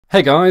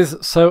Hey guys,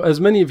 so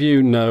as many of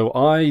you know,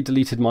 I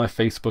deleted my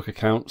Facebook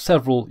account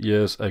several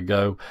years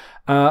ago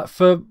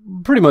for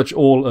pretty much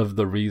all of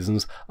the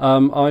reasons.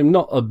 I'm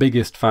not a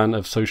biggest fan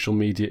of social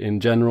media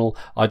in general.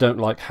 I don't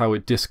like how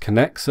it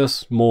disconnects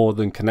us more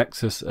than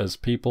connects us as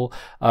people,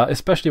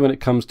 especially when it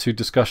comes to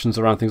discussions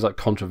around things like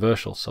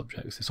controversial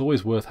subjects. It's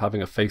always worth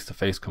having a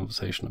face-to-face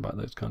conversation about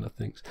those kind of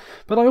things.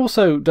 But I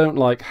also don't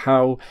like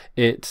how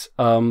it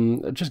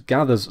just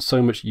gathers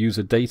so much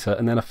user data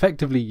and then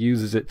effectively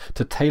uses it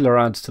to tailor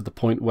ads to the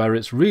point where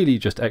it's really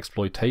just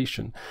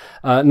exploitation.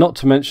 Not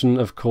to mention,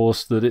 of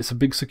course, that it's a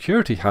big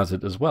security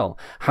hazard as well.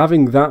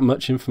 Having that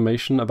much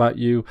information about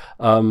you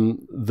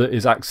that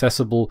is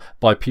accessible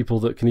by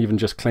people that can even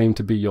just claim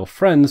to be your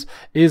friends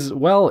is,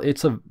 well,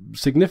 it's a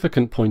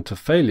significant point of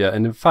failure.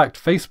 And in fact,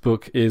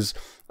 Facebook is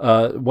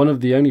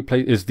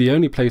the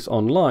only place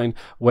online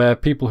where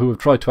people who have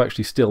tried to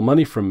actually steal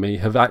money from me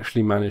have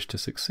actually managed to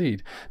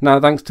succeed. Now,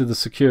 thanks to the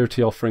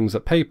security offerings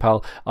at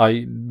PayPal,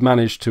 I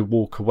managed to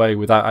walk away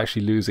without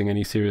actually losing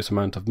any serious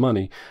amount of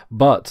money.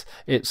 But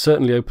it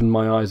certainly opened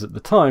my eyes at the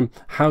time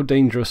how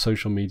dangerous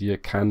social media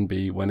can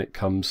be when it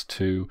comes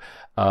to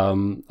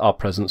our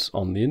presence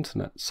on the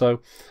internet.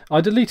 So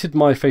I deleted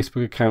my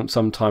Facebook account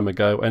some time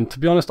ago, and to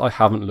be honest, I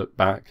haven't looked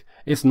back.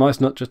 It's nice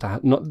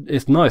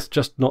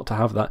just not to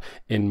have that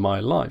in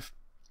my life.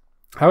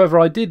 However,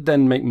 I did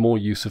then make more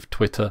use of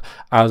Twitter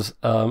as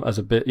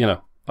a bit,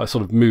 I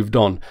sort of moved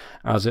on,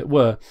 as it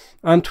were.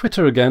 And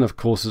Twitter, again, of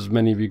course, as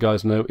many of you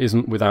guys know,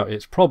 isn't without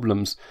its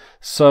problems.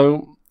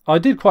 So I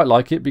did quite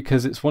like it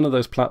because it's one of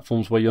those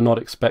platforms where you're not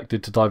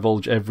expected to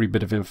divulge every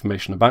bit of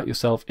information about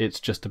yourself. It's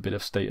just a bit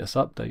of status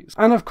updates.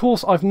 And of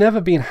course, I've never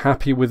been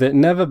happy with it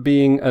never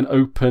being an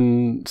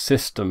open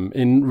system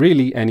in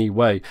really any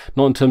way,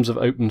 not in terms of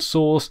open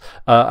source.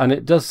 And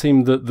it does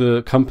seem that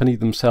the company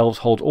themselves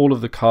hold all of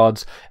the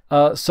cards.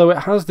 So it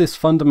has this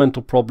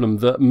fundamental problem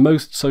that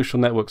most social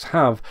networks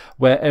have,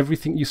 where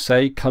everything you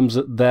say comes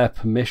at their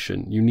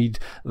permission. You need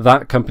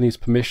that company's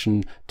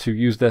permission to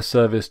use their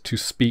service to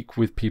speak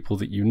with people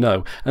that you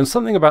know. And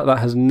something about that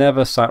has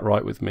never sat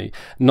right with me.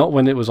 Not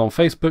when it was on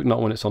Facebook,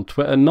 not when it's on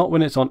Twitter, not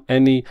when it's on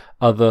any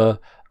other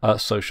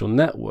social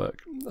network.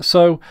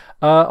 So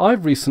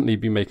I've recently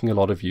been making a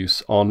lot of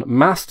use on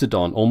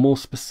Mastodon, or more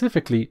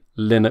specifically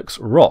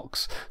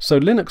LinuxRocks. So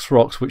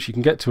LinuxRocks, which you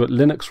can get to at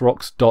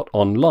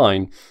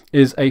LinuxRocks.Online,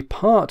 is a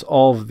part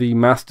of the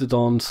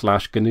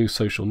Mastodon/GNU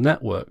social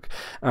network.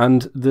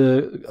 And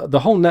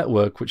the whole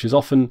network, which is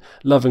often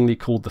lovingly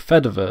called the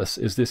Fediverse,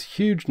 is this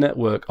huge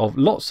network of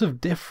lots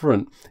of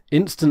different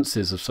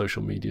instances of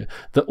social media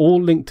that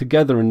all link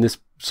together in this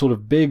sort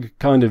of big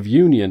kind of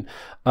union,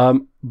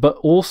 but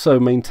also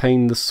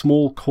maintain the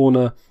small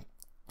corner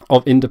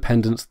of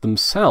independence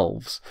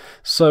themselves.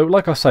 So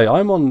like I say,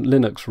 I'm on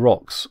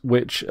LinuxRocks,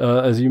 which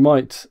as you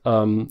might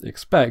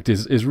expect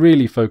is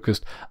really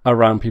focused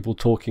around people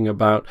talking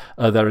about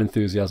their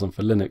enthusiasm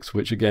for Linux,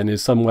 which again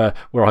is somewhere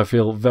where I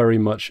feel very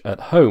much at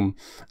home.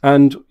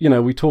 And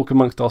we talk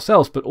amongst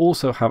ourselves, but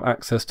also have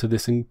access to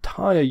this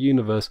entire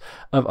universe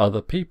of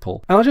other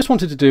people. And I just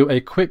wanted to do a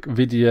quick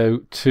video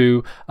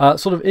to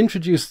sort of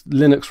introduce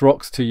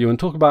LinuxRocks to you and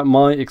talk about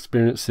my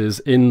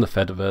experiences in the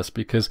Fediverse,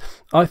 because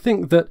I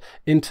think that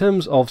in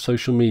terms of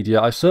social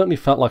media, I certainly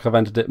felt like I've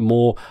entered it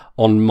more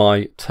on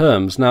my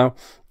terms. Now,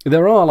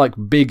 there are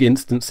like big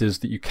instances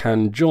that you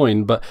can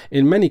join, but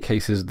in many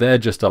cases they're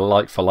just a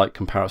like-for-like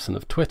comparison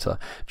of Twitter.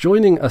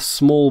 Joining a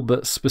small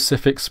but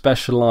specific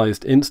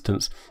specialized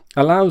instance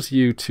allows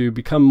you to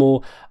become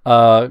more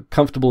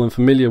comfortable and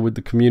familiar with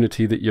the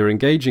community that you're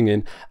engaging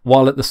in,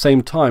 while at the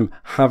same time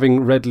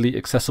having readily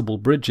accessible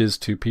bridges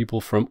to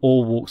people from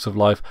all walks of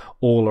life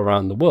all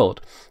around the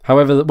world.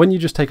 However, when you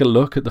just take a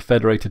look at the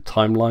federated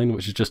timeline,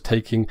 which is just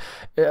taking,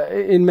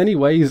 in many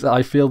ways,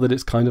 I feel that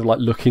it's kind of like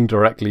looking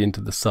directly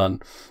into the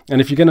sun. And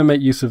if you're going to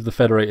make use of the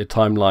federated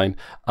timeline,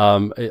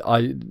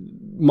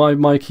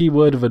 my key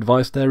word of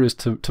advice there is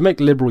to make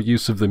liberal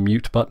use of the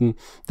mute button.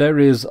 There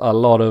is a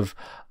lot of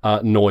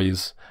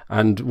noise,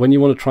 and when you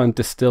want to try and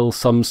distill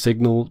some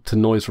signal to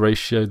noise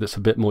ratio that's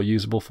a bit more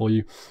usable for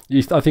you,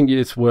 I think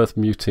it's worth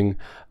muting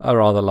a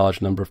rather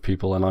large number of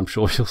people, and I'm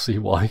sure you'll see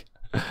why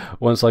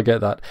once I get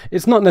that.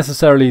 It's not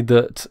necessarily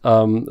that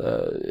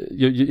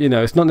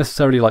it's not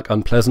necessarily like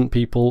unpleasant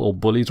people or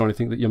bullies or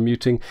anything that you're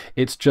muting.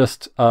 It's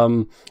just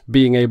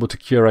being able to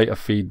curate a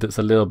feed that's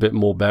a little bit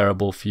more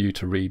bearable for you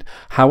to read.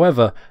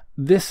 However,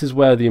 this is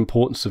where the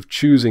importance of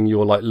choosing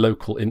your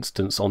local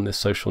instance on this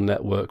social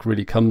network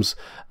really comes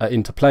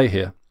into play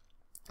here.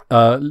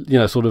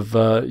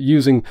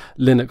 Using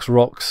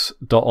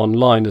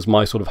LinuxRocks.Online as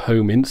my sort of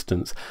home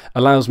instance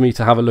allows me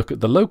to have a look at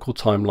the local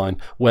timeline,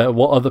 where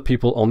what other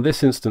people on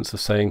this instance are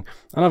saying.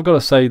 And I've got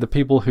to say, the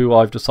people who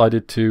I've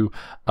decided to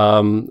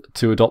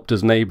adopt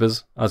as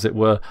neighbors, as it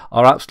were,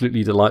 are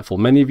absolutely delightful.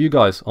 Many of you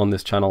guys on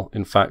this channel,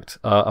 in fact,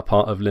 are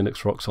part of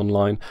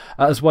LinuxRocks.Online,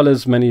 as well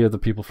as many of the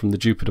people from the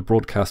Jupiter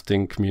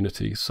broadcasting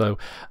community. So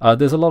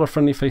there's a lot of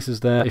friendly faces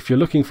there. If you're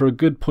looking for a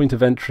good point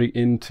of entry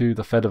into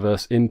the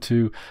Fediverse,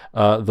 into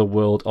the the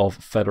world of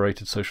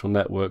federated social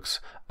networks.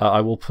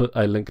 I will put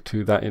a link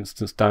to that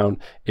instance down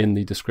in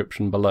the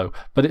description below.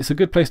 But it's a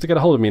good place to get a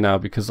hold of me now,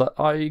 because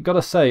I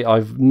gotta say,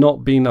 I've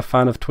not been a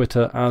fan of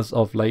Twitter as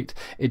of late.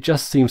 It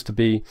just seems to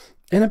be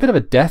in a bit of a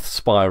death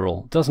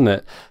spiral, doesn't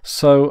it?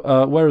 So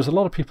whereas a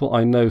lot of people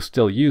I know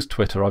still use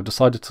Twitter, I've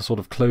decided to sort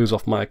of close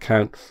off my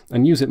account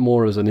and use it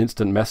more as an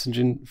instant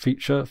messaging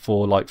feature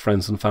for like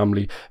friends and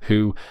family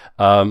who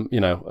you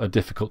know, are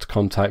difficult to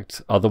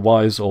contact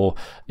otherwise, or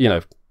you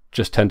know,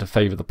 just tend to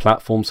favor the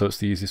platform, so it's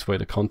the easiest way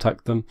to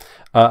contact them,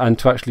 and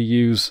to actually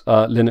use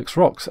Linux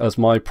Rocks as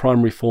my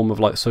primary form of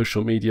like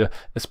social media,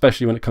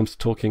 especially when it comes to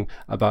talking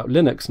about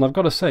Linux. And I've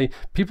got to say,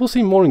 people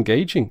seem more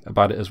engaging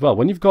about it as well.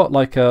 When you've got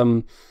like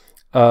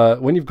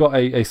when you've got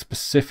a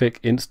specific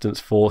instance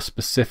for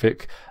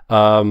specific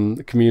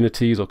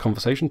communities or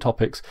conversation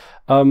topics,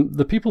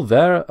 the people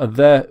there are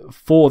there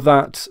for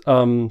that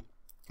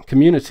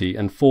community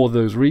and for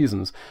those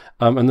reasons.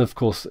 And of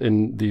course,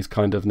 in these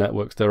kind of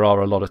networks, there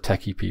are a lot of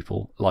techie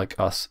people like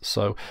us,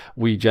 so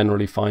we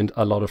generally find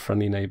a lot of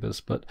friendly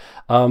neighbors. But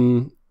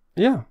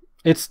yeah.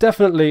 It's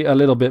definitely a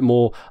little bit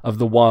more of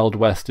the Wild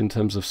West in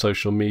terms of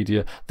social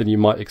media than you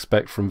might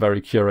expect from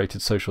very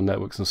curated social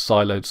networks and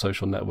siloed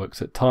social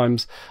networks at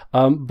times.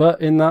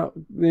 But in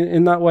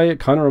that way, it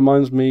kind of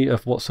reminds me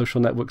of what social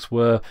networks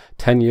were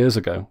 10 years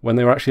ago, when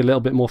they were actually a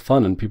little bit more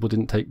fun and people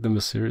didn't take them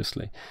as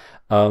seriously.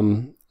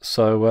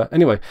 So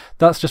anyway,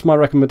 that's just my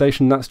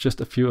recommendation. That's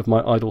just a few of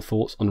my idle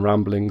thoughts and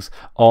ramblings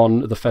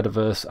on the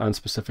Fediverse and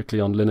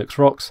specifically on Linux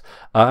Rocks.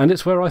 And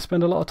it's where I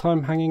spend a lot of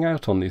time hanging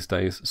out on these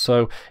days.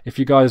 So if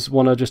you guys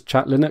want to just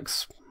chat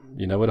Linux,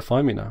 you know where to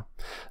find me now.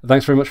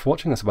 Thanks very much for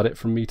watching. That's about it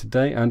from me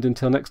today. And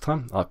until next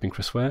time, I've been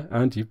Chris Ware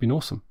and you've been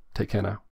awesome. Take care now.